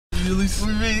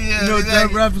immediately. You know,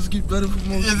 dead rappers get better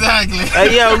promotion. Exactly.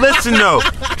 Hey, yo, listen though.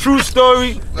 True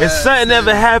story. If something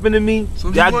ever happened to me, so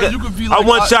you could be like, I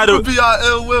want y'all to be our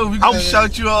ill will. We gonna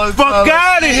shout you all the fuck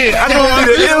time. out of here. I gonna be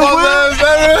the ill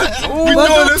will.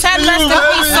 We'll do 10 rest in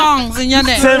peace songs in your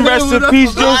name. 10 rest in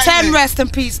peace joints. 10 rest in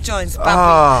peace joints,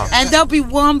 Papi. And there'll be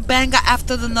one banger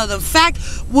after another. In fact,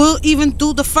 we'll even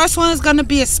do the first one is gonna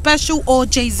be a special all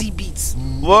Jay-Z beats.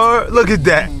 Word, look at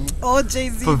that. All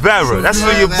Jay-Z. For Vera, that's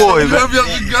for your boy, man.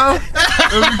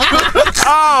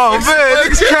 Oh man,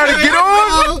 niggas trying to get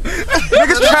on.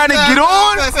 Niggas trying to get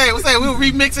on. Say we'll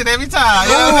remix it every time.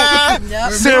 You know what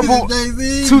I'm saying? Sample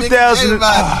 2000.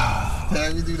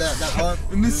 Yeah, we do that part.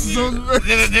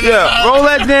 Yeah, roll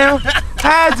that down.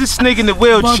 How's this nigga in the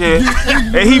wheelchair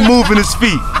and he moving his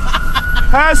feet?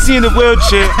 How's he in the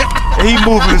wheelchair and he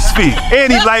moving his feet?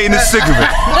 And he lighting his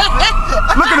cigarette.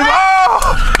 Look at him. Oh!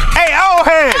 Hey, old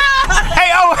head!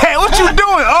 Hey, old head, what you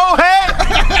doing, old head?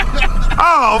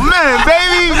 Oh, man,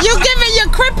 baby. You giving your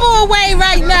cripple away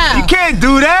right now. You can't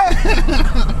do that.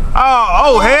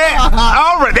 Oh, old head.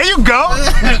 All right, there you go.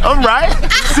 All right.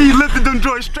 See, you lifted them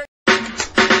joints straight.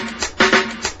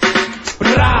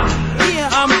 I'm ill.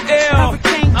 I'm ill.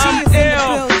 I'm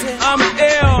ill. I'm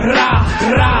ill.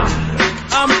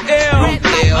 I'm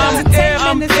ill.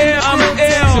 I'm ill. I'm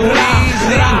ill.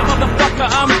 Motherfucker,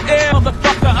 I'm ill.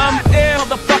 Motherfucker, I'm ill.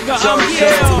 Motherfucker, I'm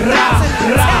ill.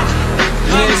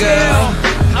 Nigga,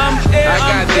 I'm ill. I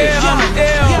got this. I'm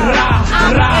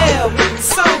ill.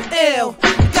 So ill.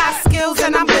 Got skills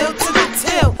and I'm ill to the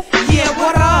till. Yeah,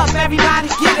 what up? Everybody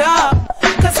get up.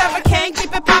 Cause Hurricange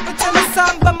keep it poppin' till the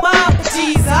sun bum up.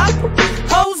 G's up,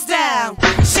 hoes down.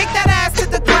 Shake that ass to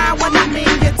the ground when I'm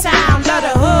in your town. Love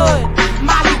the hood,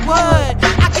 Mollywood.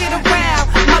 I get around,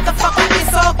 motherfucker,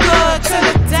 it's all good to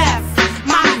the death.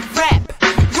 Mommy rep,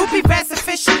 Ruby Red's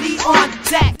officially on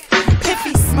deck.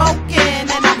 Piffy smoking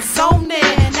and I'm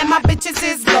zoning. And my bitches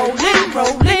is rolling,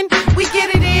 rolling. We get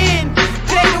it in,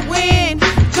 play to win.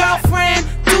 Girlfriend,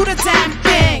 do the damn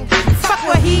thing. Fuck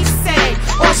what he say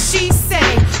or she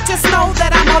say. Just know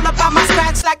that I'm all about my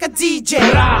scratch like a DJ.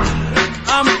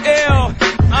 I'm ill.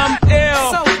 I'm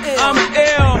ill. So ill. I'm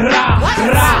ill. I'm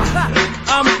ill.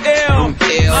 I'm ill.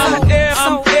 I'm ill.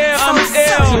 I'm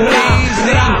ill.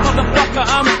 Motherfucker,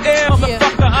 I'm ill.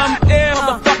 Motherfucker, I'm ill.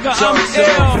 Motherfucker, I'm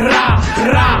ill.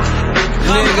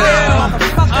 Nigga,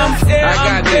 I'm ill. I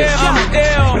got this. I'm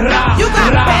ill. You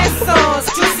got pesos,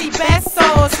 juicy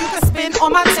pesos. You can spin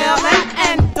on my tail and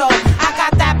endo. I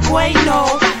got that bueno,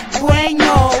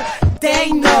 bueno.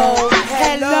 They know,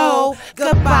 hello,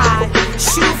 goodbye,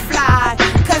 shoe fly.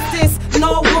 Cause this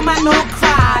no woman, no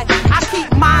cry. I keep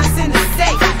mines in the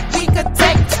safe, we could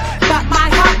date, but my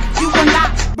heart you will not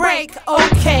break.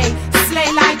 Okay, slay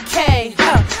like K,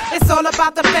 it's all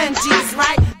about the Benjis,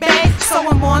 right, babe? So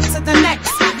I'm on to the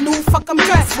next new fucking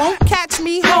dress. Won't catch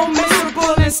me home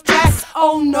miserable and stressed.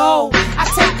 Oh no, I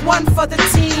take one for the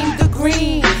team, the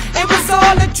green. It was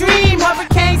all a dream,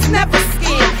 Hurricange never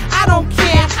scared. I don't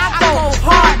care, I go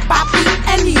hard, Papi,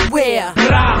 anywhere.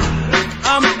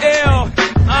 I'm ill.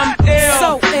 I'm ill.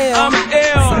 So ill. I'm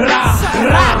ill.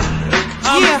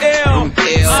 I'm ill. I'm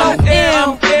ill. So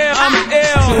ill. I'm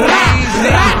ill.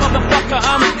 Motherfucker,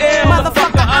 I'm ill.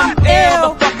 Motherfucker, I'm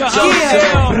ill. Motherfucker, I'm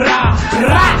ill.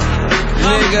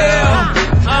 Nigga,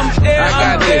 I'm ill. I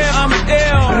got this. I'm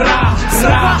ill. So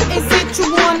what is it you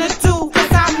wanna do?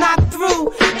 Cause I'm not through.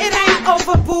 It ain't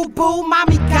over, boo boo.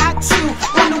 Mommy got you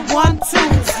on the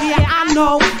 1-2s. Yeah, I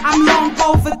know I'm long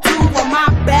overdue. Well, my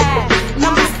bad.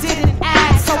 Numbers didn't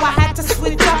add, so I had to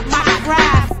switch up my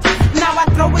craft. Now I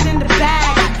throw it in the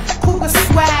bag. Cougar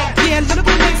swag. Yeah, little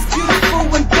mix,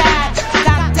 beautiful and bad.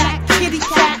 Got that kitty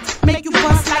cat, make you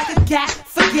bust like a gat.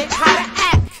 Forget how to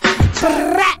act.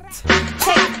 Brat,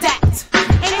 take that.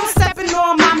 Ain't no stepping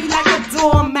on mommy like a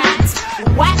doormat.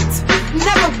 Whacked,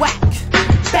 never whack.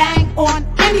 Bang on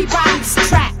anybody's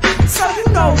track. So you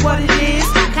know what it is.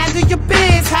 Handle your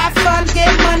biz, have fun,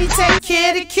 get money, take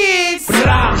care of the kids.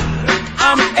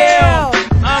 I'm ill.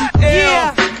 I'm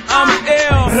ill. I'm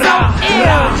ill. So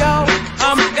ill, yo.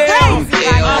 I'm ill. I'm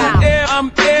ill. I'm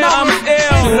ill. I'm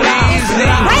ill.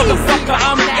 Motherfucker,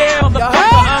 I'm ill.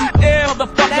 Motherfucker, I'm ill.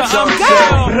 Motherfucker, I'm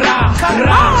ill. Come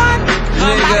on.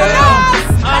 Nigga,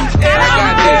 I'm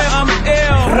ill. I'm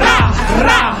ill.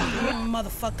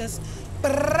 Motherfuckers.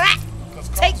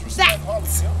 Take that.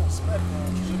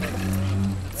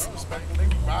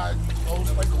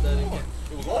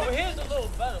 Over here's a little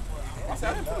better.